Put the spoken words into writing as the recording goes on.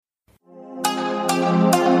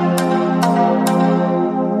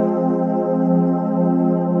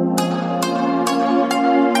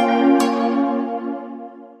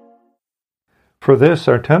For this,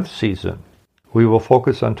 our 10th season, we will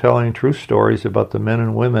focus on telling true stories about the men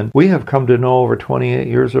and women we have come to know over 28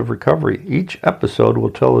 years of recovery. Each episode will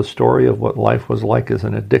tell a story of what life was like as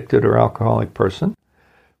an addicted or alcoholic person,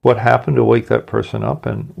 what happened to wake that person up,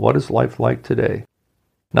 and what is life like today.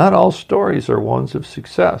 Not all stories are ones of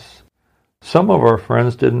success. Some of our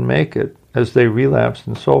friends didn't make it, as they relapsed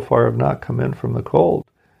and so far have not come in from the cold.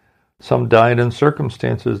 Some died in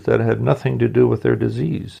circumstances that had nothing to do with their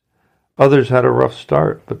disease. Others had a rough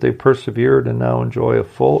start, but they persevered and now enjoy a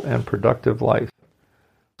full and productive life.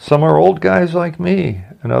 Some are old guys like me,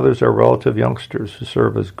 and others are relative youngsters who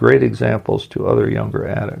serve as great examples to other younger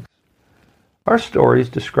addicts. Our stories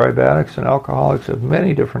describe addicts and alcoholics of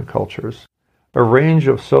many different cultures, a range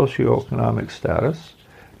of socioeconomic status,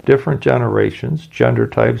 different generations, gender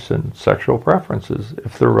types, and sexual preferences,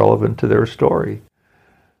 if they're relevant to their story.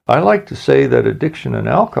 I like to say that addiction and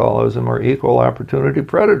alcoholism are equal opportunity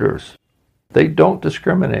predators. They don't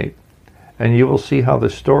discriminate, and you will see how the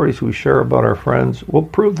stories we share about our friends will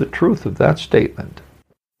prove the truth of that statement.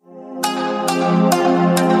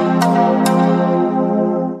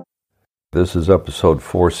 This is episode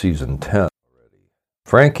 4, season 10.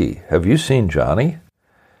 Frankie, have you seen Johnny?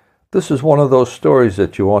 This is one of those stories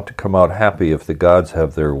that you want to come out happy if the gods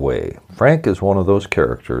have their way. Frank is one of those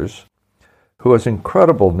characters who has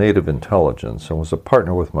incredible native intelligence and was a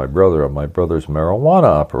partner with my brother on my brother's marijuana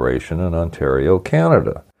operation in Ontario,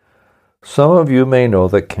 Canada. Some of you may know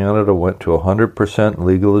that Canada went to 100%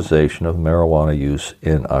 legalization of marijuana use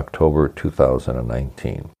in October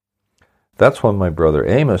 2019. That's when my brother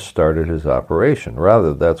Amos started his operation.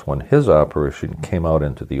 Rather, that's when his operation came out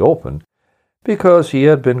into the open, because he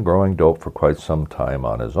had been growing dope for quite some time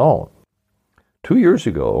on his own. 2 years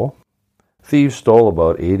ago, thieves stole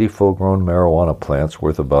about 80 full-grown marijuana plants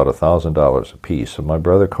worth about $1,000 apiece, and my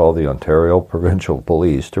brother called the Ontario Provincial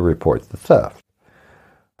Police to report the theft.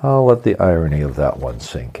 I'll let the irony of that one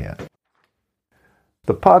sink in.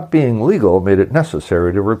 The pot being legal made it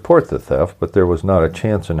necessary to report the theft, but there was not a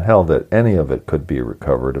chance in hell that any of it could be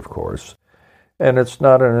recovered, of course, and it's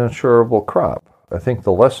not an insurable crop. I think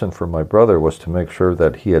the lesson for my brother was to make sure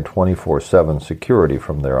that he had 24/7 security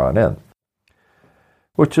from there on in,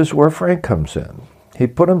 which is where Frank comes in. He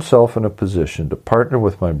put himself in a position to partner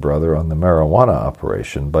with my brother on the marijuana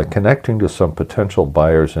operation by connecting to some potential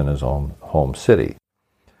buyers in his own home city.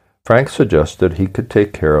 Frank suggested he could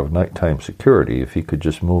take care of nighttime security if he could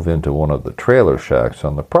just move into one of the trailer shacks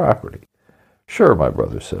on the property. Sure, my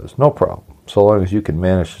brother says, no problem, so long as you can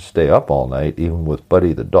manage to stay up all night, even with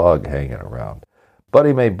Buddy the dog hanging around.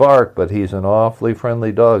 Buddy may bark, but he's an awfully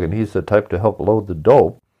friendly dog, and he's the type to help load the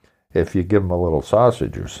dope if you give him a little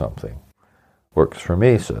sausage or something. Works for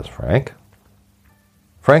me, says Frank.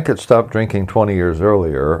 Frank had stopped drinking 20 years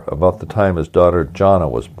earlier, about the time his daughter Jonna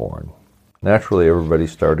was born. Naturally, everybody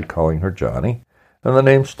started calling her Johnny, and the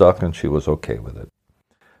name stuck, and she was okay with it.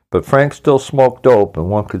 But Frank still smoked dope, and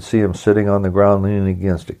one could see him sitting on the ground leaning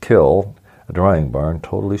against a kill, a drying barn,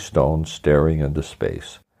 totally stoned, staring into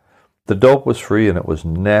space. The dope was free, and it was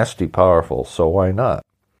nasty powerful, so why not?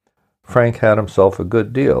 Frank had himself a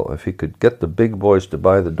good deal. If he could get the big boys to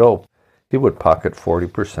buy the dope, he would pocket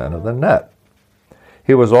 40% of the net.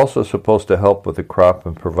 He was also supposed to help with the crop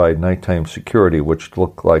and provide nighttime security, which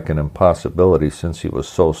looked like an impossibility since he was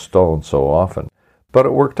so stoned so often, but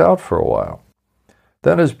it worked out for a while.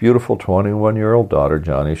 Then his beautiful 21-year-old daughter,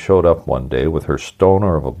 Johnny, showed up one day with her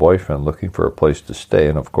stoner of a boyfriend looking for a place to stay,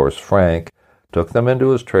 and of course Frank took them into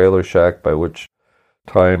his trailer shack, by which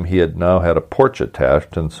time he had now had a porch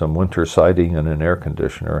attached and some winter siding and an air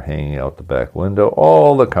conditioner hanging out the back window,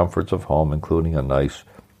 all the comforts of home, including a nice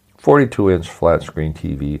 42-inch flat-screen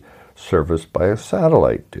TV serviced by a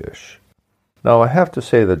satellite dish. Now, I have to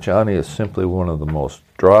say that Johnny is simply one of the most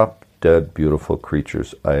drop-dead beautiful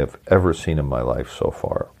creatures I have ever seen in my life so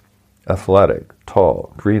far. Athletic,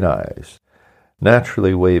 tall, green eyes,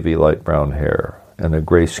 naturally wavy light brown hair, and a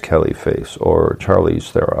Grace Kelly face, or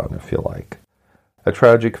Charlize Theron, if you like. A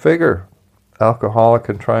tragic figure, alcoholic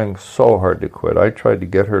and trying so hard to quit. I tried to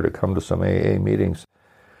get her to come to some AA meetings,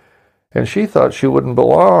 and she thought she wouldn't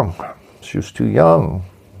belong. She was too young.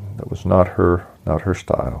 That was not her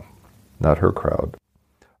style, not her crowd.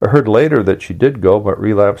 I heard later that she did go, but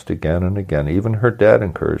relapsed again and again. Even her dad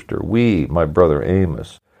encouraged her. We, my brother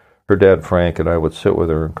Amos, her dad Frank, and I would sit with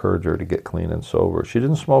her and encourage her to get clean and sober. She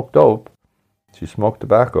didn't smoke dope. She smoked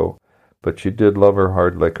tobacco, but she did love her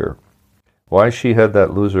hard liquor. Why she had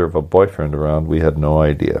that loser of a boyfriend around, we had no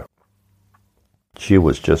idea. She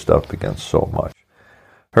was just up against so much.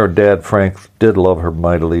 Her dad, Frank, did love her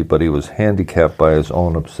mightily, but he was handicapped by his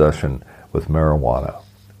own obsession with marijuana.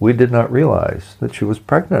 We did not realize that she was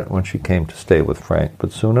pregnant when she came to stay with Frank,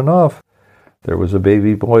 but soon enough, there was a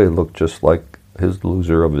baby boy who looked just like his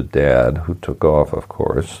loser of a dad, who took off, of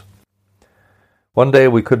course. One day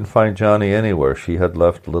we couldn't find Johnny anywhere. She had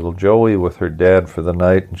left little Joey with her dad for the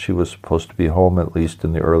night, and she was supposed to be home at least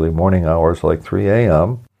in the early morning hours, like 3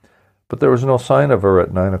 a.m., but there was no sign of her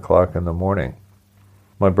at 9 o'clock in the morning.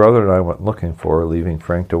 My brother and I went looking for her, leaving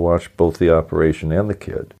Frank to watch both the operation and the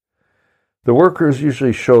kid. The workers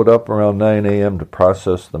usually showed up around 9 a.m. to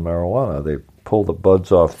process the marijuana. They pull the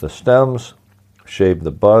buds off the stems, shave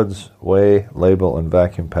the buds, weigh, label, and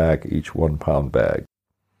vacuum pack each 1-pound bag.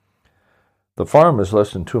 The farm is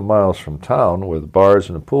less than 2 miles from town, where the bars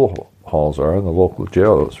and the pool halls are, and the local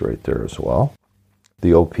jail is right there as well.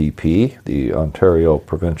 The OPP, the Ontario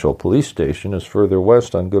Provincial Police Station, is further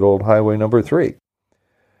west on good old Highway number 3.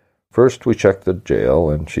 First, we check the jail,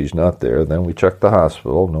 and she's not there. Then we check the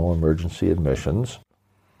hospital, no emergency admissions.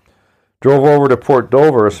 Drove over to Port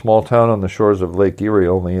Dover, a small town on the shores of Lake Erie,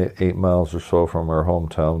 only 8 miles or so from our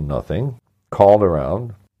hometown, nothing. Called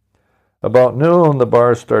around. About noon, the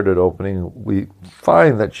bars started opening. We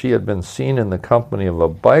find that she had been seen in the company of a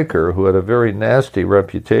biker who had a very nasty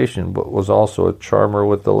reputation, but was also a charmer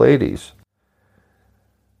with the ladies.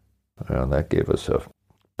 And that gave us a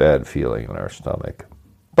bad feeling in our stomach.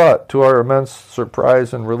 But to our immense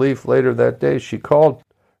surprise and relief, later that day, she called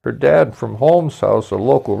her dad from Holmes' house, a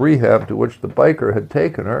local rehab to which the biker had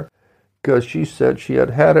taken her, because she said she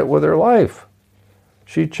had had it with her life.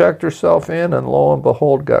 She checked herself in, and lo and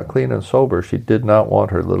behold, got clean and sober. She did not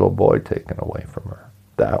want her little boy taken away from her.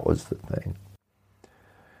 That was the thing.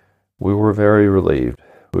 We were very relieved.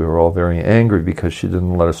 We were all very angry because she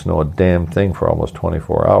didn't let us know a damn thing for almost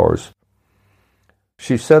 24 hours.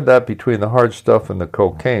 She said that between the hard stuff and the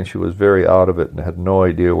cocaine, she was very out of it and had no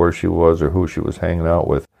idea where she was or who she was hanging out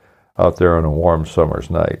with out there on a warm summer's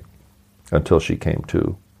night, until she came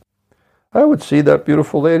to. I would see that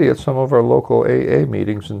beautiful lady at some of our local AA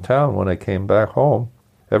meetings in town when I came back home.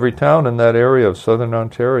 Every town in that area of southern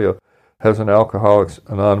Ontario has an Alcoholics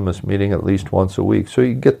Anonymous meeting at least once a week, so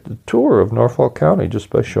you get the tour of Norfolk County just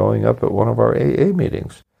by showing up at one of our AA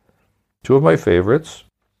meetings. Two of my favorites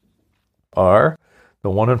are the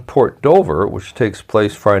one in Port Dover, which takes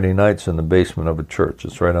place Friday nights in the basement of a church.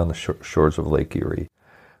 It's right on the shores of Lake Erie.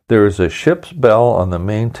 There is a ship's bell on the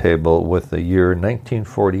main table with the year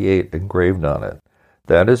 1948 engraved on it.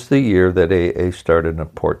 That is the year that AA started in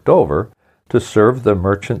Port Dover to serve the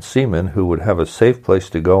merchant seamen who would have a safe place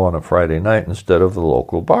to go on a Friday night instead of the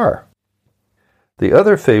local bar. The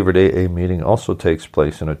other favorite AA meeting also takes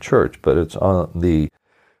place in a church, but the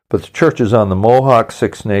church is on the Mohawk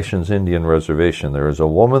Six Nations Indian Reservation. There is a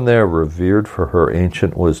woman there revered for her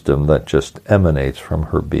ancient wisdom that just emanates from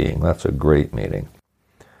her being. That's a great meeting.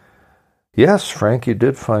 Yes, Frank, you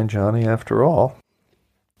did find Johnny after all.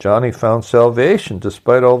 Johnny found salvation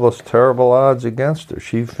despite all those terrible odds against her.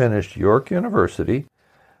 She finished York University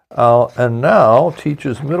and now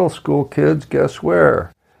teaches middle school kids, guess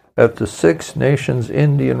where? At the Six Nations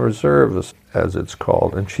Indian Reserve, as it's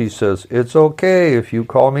called. And she says, "It's okay if you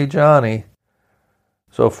call me Johnny."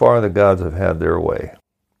 So far, the gods have had their way.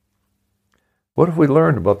 What have we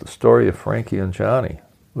learned about the story of Frankie and Johnny?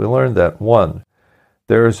 We learned that, 1,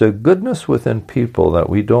 there is a goodness within people that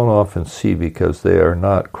we don't often see because they are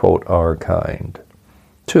not, quote, our kind.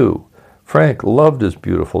 2, Frank loved his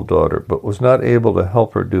beautiful daughter, but was not able to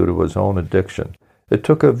help her due to his own addiction. It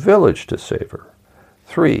took a village to save her.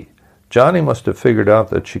 3, Johnny must have figured out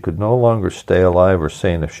that she could no longer stay alive or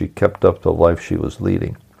sane if she kept up the life she was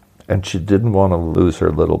leading, and she didn't want to lose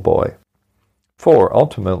her little boy. 4,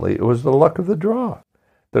 ultimately, it was the luck of the draw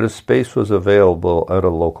that a space was available at a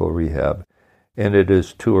local rehab, and it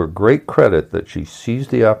is to her great credit that she seized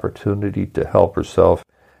the opportunity to help herself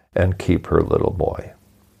and keep her little boy.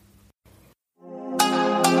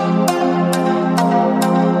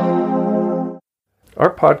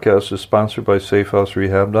 Our podcast is sponsored by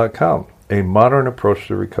SafeHouseRehab.com, a modern approach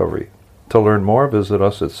to recovery. To learn more, visit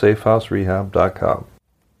us at SafeHouseRehab.com.